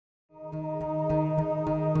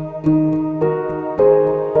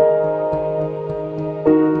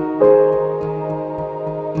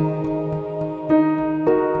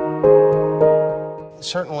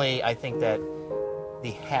Certainly, I think that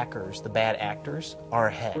the hackers, the bad actors, are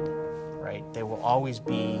ahead, right? There will always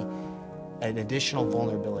be an additional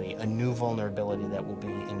vulnerability, a new vulnerability that will be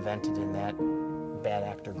invented in that bad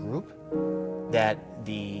actor group that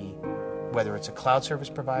whether it's a cloud service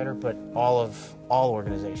provider, but all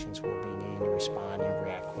organizations will be needing to respond and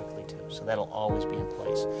react quickly to. So that'll always be in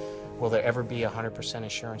place. Will there ever be 100%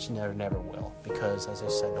 assurance? No, there never will, because as I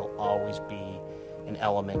said, there'll always be an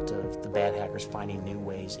element of the bad hackers finding new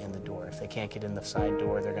ways in the door. If they can't get in the side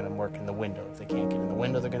door, they're going to work in the window. If they can't get in the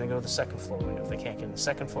window, they're going to go to the second floor window. If they can't get in the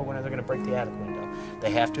second floor window, they're going to break the attic window.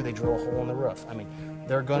 They have to, they drill a hole in the roof. I mean,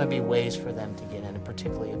 there are going to be ways for them to get in, and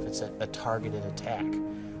particularly if it's a targeted attack,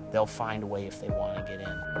 they'll find a way if they want to get in.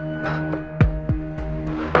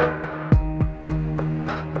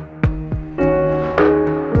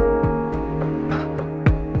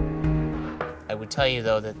 I would tell you,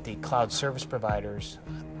 though, that the cloud service providers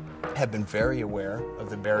have been very aware of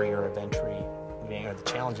the barrier of entry, or the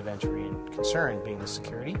challenge of entry and concern being the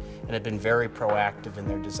security, and have been very proactive in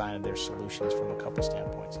their design of their solutions from a couple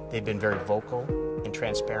standpoints. They've been very vocal and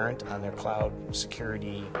transparent on their cloud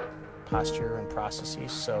security posture and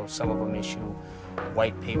processes, so some of them issue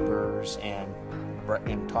white papers and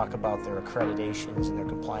talk about their accreditations and their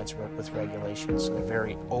compliance with regulations. So they're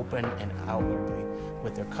very open and outwardly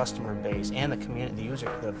with their customer base and the community,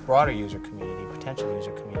 the broader user community, potential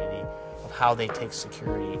user community, of how they take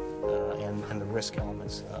security and the risk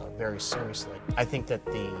elements very seriously. I think that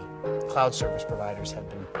the cloud service providers have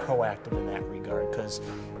been proactive in that regard, because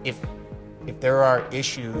if there are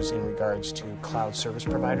issues in regards to cloud service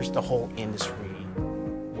providers, the whole industry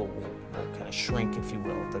will kind of shrink, if you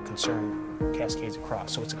will. The concern cascades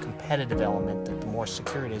across. So it's a competitive element that the more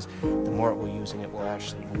secure it is, the more it will use, and it will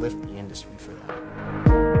actually lift the industry for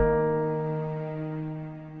that.